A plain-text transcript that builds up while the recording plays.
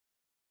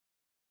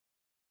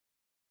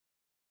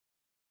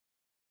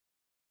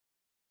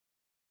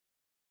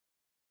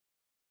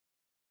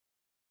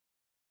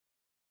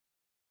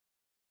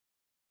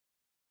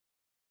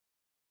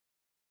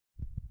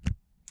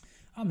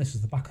And this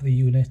is the back of the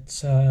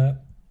unit.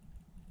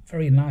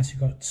 Very nice. You've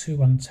got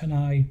two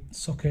antennae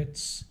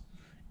sockets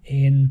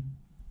in.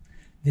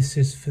 This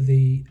is for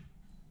the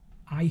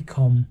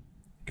ICOM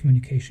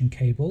communication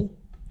cable,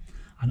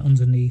 and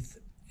underneath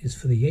is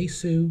for the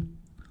Yaesu,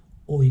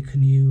 or you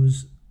can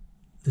use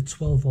the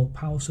 12-volt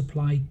power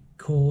supply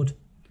cord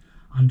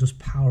and just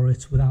power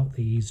it without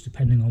these,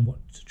 depending on what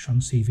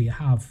transceiver you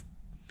have.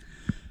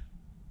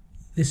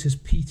 This is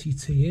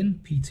PTT in,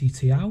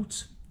 PTT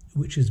out,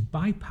 which is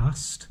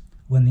bypassed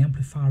when the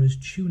amplifier is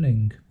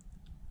tuning.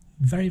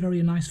 Very,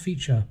 very nice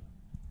feature,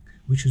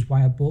 which is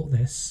why I bought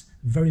this.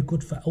 Very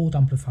good for old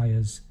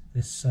amplifiers,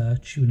 this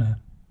tuner.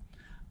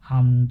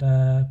 And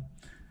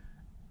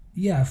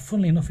yeah,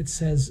 funnily enough, it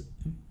says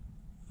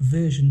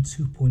version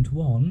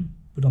 2.1,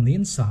 but on the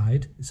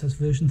inside it says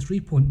version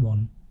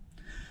 3.1.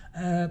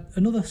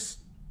 Another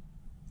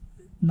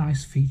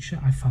nice feature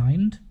I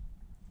find,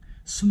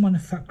 some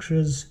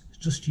manufacturers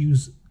just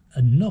use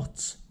a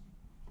nut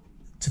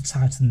to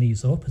tighten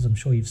these up, as I'm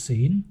sure you've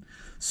seen.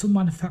 Some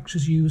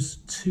manufacturers use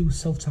 2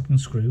 self-tapping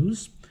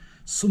screws,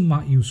 some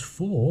might use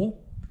 4,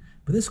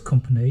 but this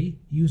company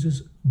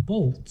uses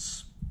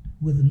bolts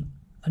with an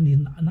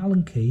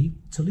Allen key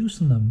to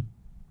loosen them.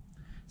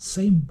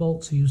 Same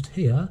bolts are used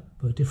here,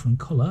 but a different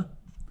colour,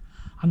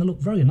 and they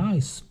look very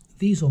nice.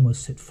 These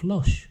almost sit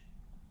flush,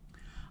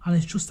 and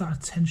it's just that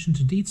attention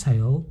to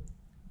detail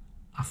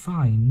I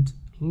find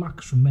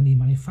lacks from many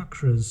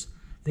manufacturers.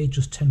 They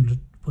just tend to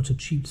put a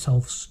cheap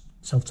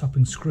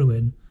self-tapping screw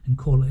in and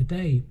call it a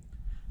day.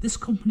 This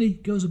company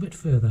goes a bit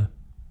further,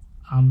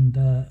 and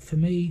for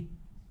me,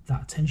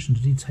 that attention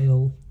to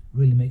detail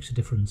really makes a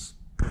difference.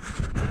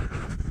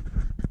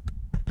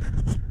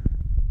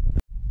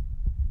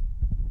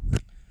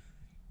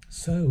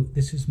 So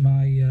this is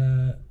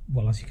my,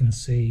 well, as you can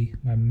see,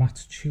 my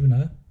matte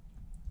tuner.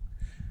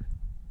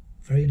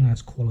 Very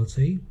nice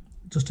quality.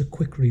 Just a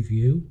quick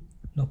review,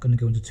 not going to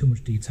go into too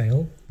much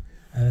detail.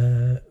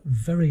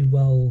 Very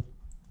well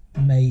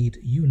made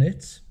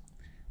unit.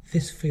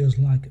 This feels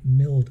like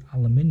milled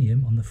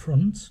aluminium on the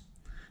front,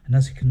 and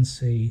as you can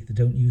see, they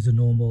don't use the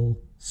normal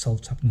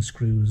self-tapping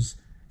screws.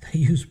 They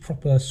use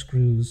proper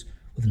screws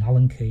with an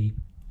Allen key.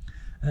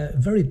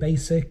 Very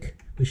basic,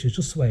 which is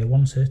just the way I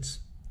want it.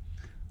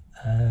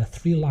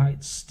 3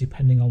 lights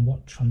depending on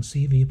what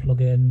transceiver you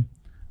plug in,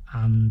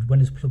 and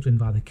when it's plugged in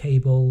via the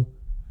cable,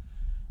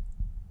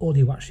 all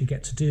you actually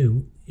get to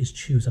do is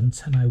choose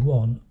antenna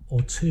 1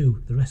 or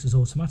 2, the rest is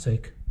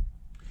automatic.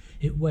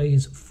 It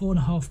weighs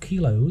 4.5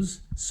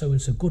 kilos, so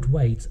it's a good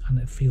weight and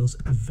it feels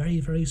very,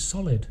 very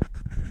solid.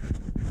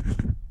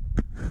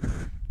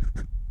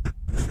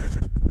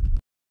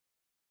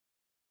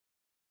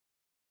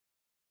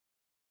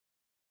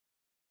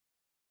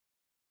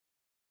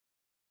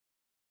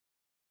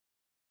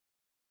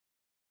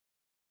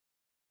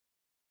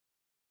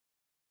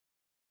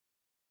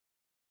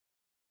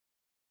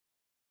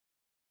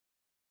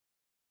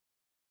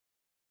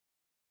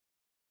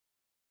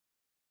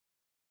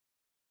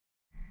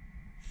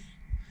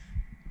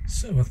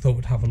 So I thought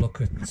we'd have a look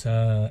at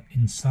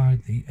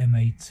inside the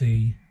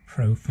M80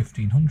 Pro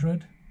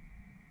 1500.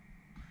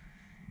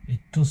 It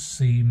does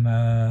seem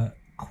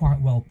quite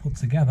well put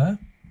together.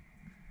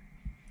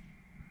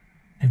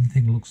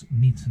 Everything looks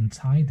neat and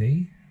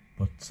tidy,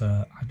 but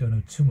I don't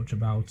know too much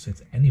about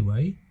it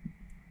anyway.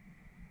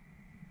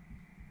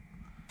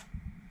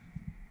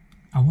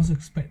 I was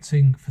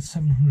expecting for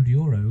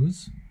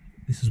 €700,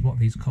 this is what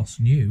these cost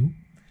new,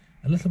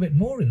 a little bit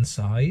more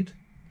inside.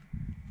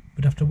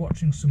 But after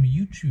watching some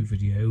YouTube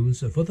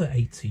videos of other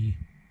 80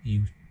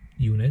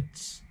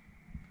 units,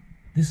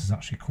 this is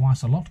actually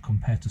quite a lot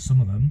compared to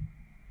some of them.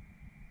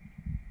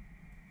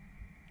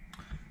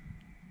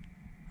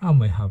 And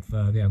we have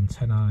the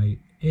antennae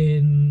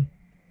in,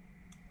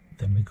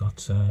 then we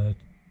got a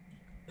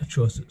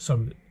choice,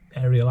 sorry,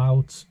 aerial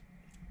out,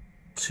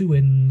 2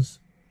 ins,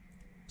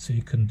 so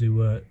you can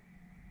do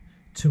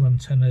 2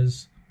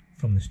 antennas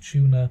from this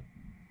tuner.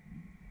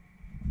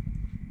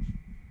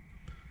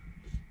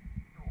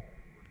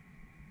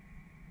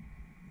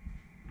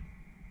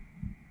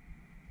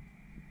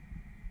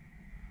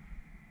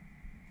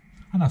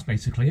 And that's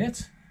basically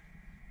it.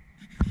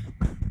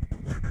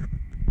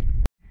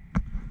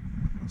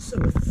 So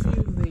a few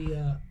of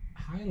the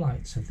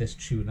highlights of this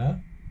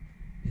tuner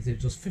is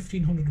it does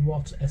 1500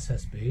 watt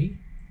SSB.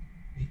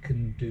 It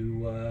can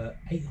do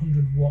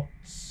 800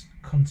 watts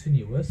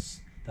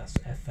continuous, that's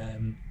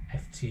FM,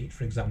 FT8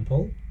 for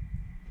example.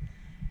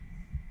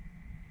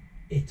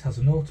 It has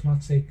an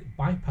automatic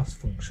bypass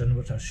function,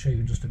 which I'll show you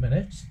in just a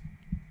minute.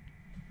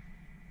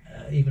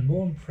 Even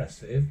more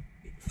impressive,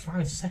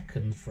 5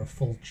 seconds for a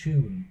full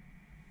tune,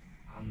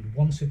 and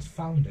once it's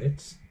found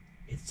it,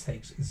 it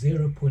takes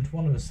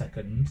 0.1 of a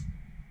second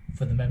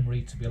for the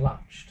memory to be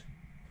latched,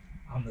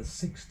 and there's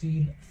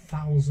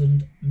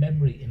 16,000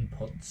 memory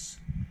inputs,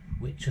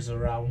 which is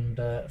around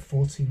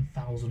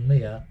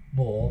 14,000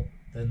 more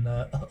than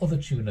other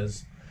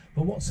tuners.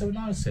 But what's so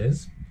nice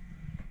is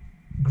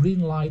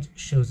green light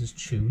shows it's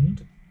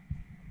tuned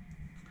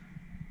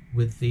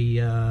with the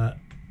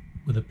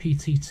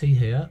PTT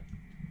here.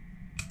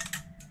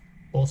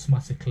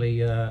 automatically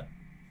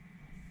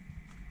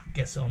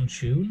gets it on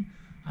tune,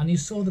 and you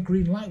saw the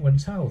green light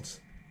went out.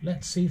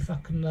 Let's see if I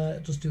can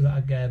just do that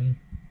again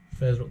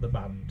further up the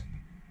band,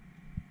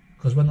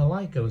 because when the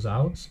light goes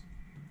out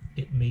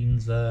it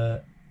means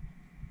the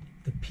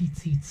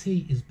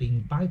PTT is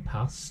being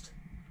bypassed,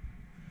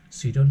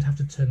 so you don't have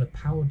to turn the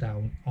power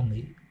down on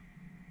the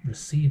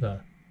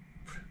receiver.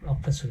 I'll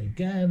press it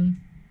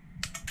again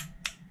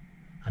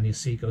and you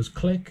see it goes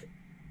click,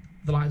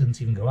 the light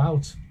doesn't even go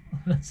out.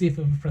 Let's see if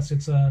I press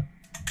it,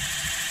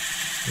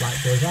 light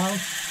goes out,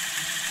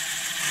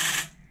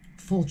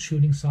 full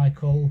tuning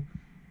cycle,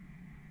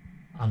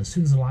 and as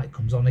soon as the light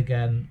comes on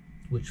again,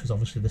 which was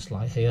obviously this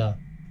light here,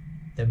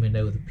 then we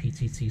know the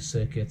PTT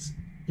circuit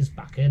is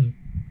back in.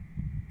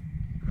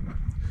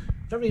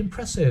 Very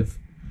impressive,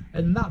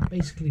 and that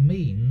basically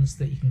means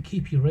that you can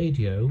keep your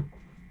radio,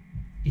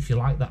 if you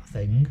like that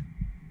thing,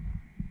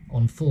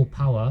 on full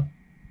power,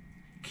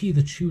 key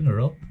the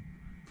tuner up,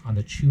 and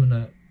the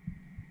tuner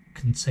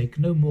can take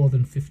no more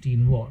than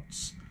 15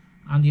 watts,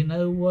 and you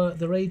know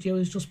the radio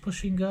is just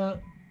pushing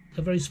a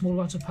very small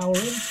amount of power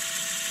in.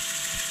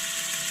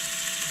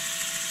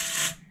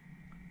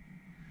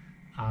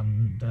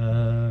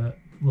 And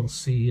we'll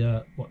see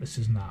what this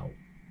is now.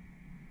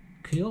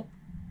 Key up,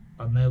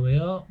 and there we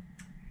are,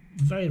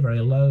 very, very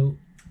low.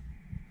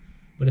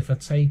 But if I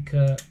take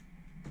the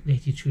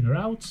AT tuner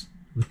out,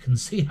 we can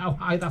see how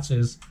high that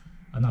is,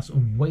 and that's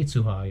way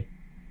too high.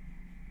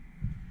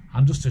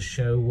 And just to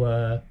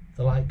show,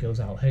 the light goes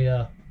out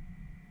here.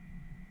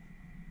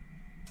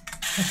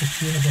 That's the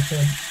tuner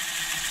button.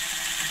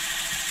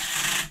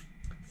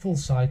 Full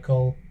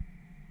cycle.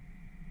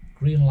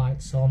 Green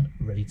light's on,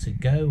 ready to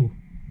go.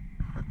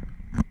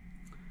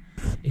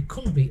 It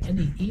couldn't be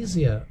any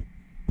easier.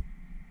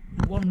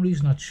 One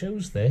reason I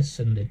chose this,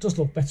 and it does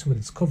look better with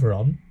its cover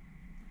on,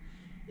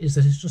 is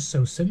that it's just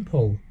so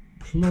simple.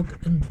 Plug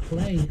and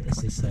play, as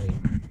they say.